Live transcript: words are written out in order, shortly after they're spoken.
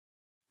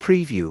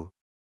Preview.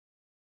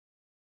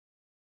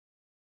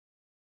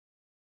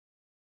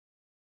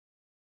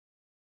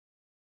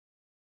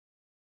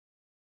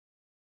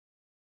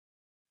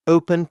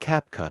 Open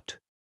Capcut.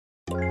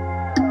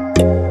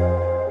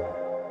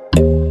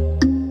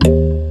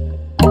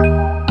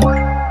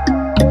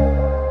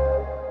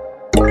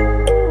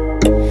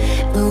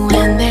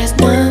 When there's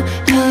no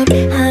hope,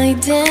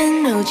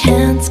 hiding, no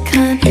chance,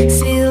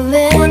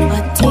 concealing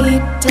what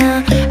deep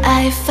down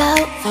I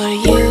felt for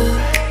you.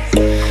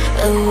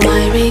 Oh,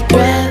 I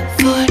regret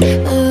for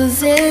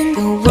losing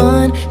the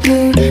one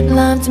who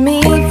loved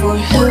me, for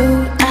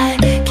who I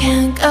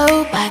can't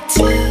go back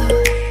to.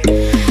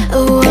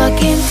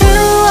 Walking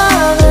through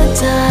all the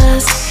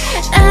dust,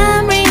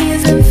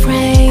 memories and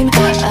frame, a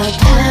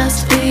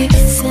past we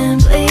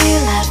simply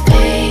let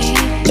fade.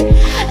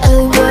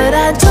 Oh, but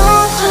I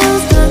don't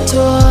close the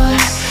door,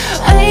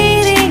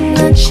 waiting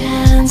a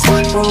chance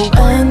for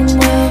when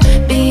we'll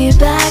be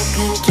back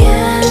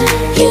again.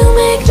 You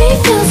make me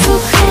feel so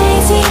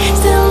crazy,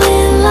 still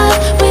in love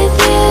with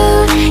you.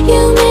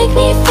 You make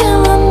me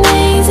feel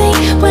amazing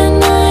when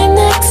I'm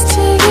next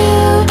to you.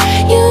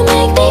 You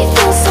make me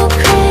feel so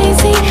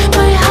crazy,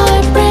 my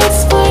heart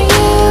breaks for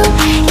you.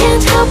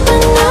 Can't help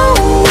but know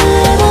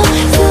that I'm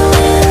still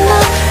in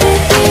love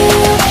with you.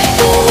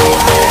 You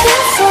make me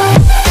feel so.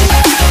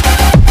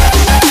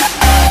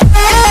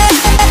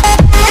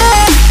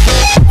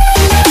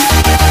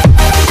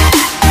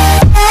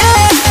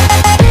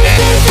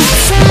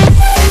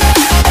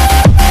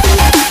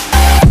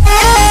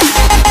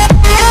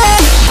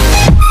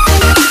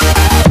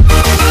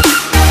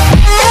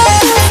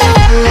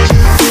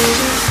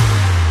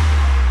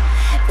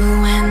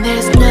 When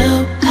there's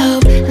no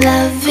hope,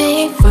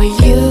 loving for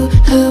you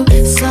who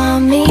saw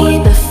me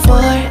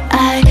before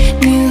I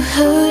knew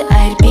who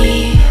I'd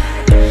be.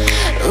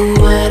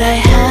 What I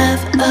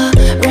have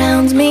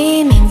around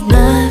me means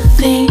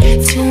nothing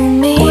to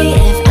me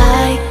if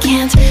I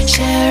can't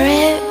share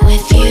it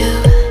with you.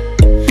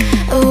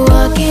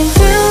 Walking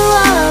through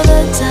all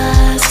the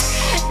dust,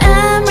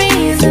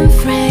 memories and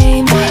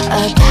frame,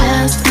 a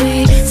past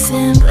we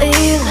simply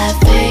let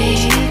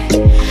fade.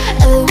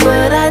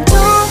 But I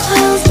don't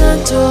close the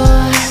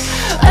door,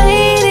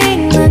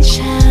 waiting a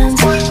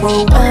chance for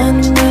when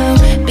we'll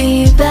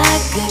be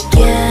back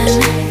again.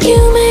 You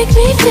make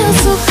me feel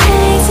so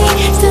crazy,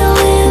 still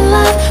in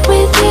love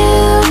with you.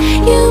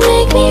 You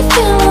make me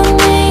feel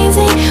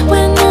amazing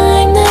when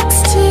I'm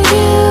next to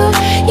you.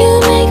 You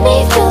make me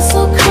feel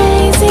so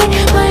crazy,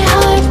 my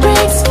heart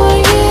breaks for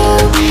you.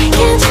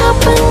 Can't help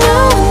but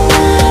know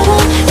that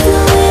I'm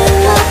still in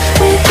love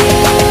with you.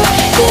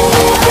 You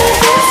make me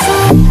feel so.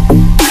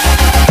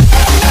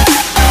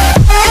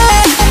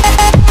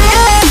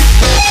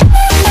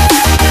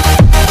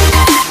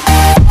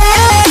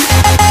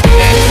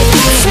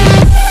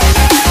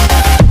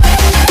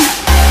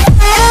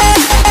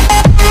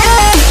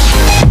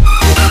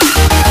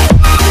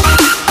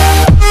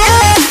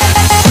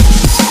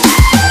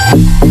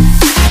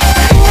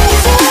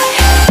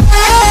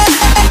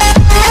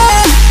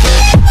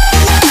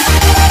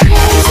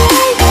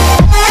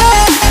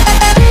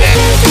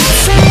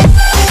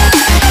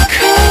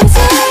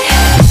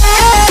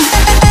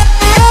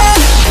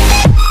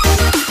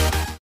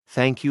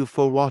 Thank you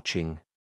for watching.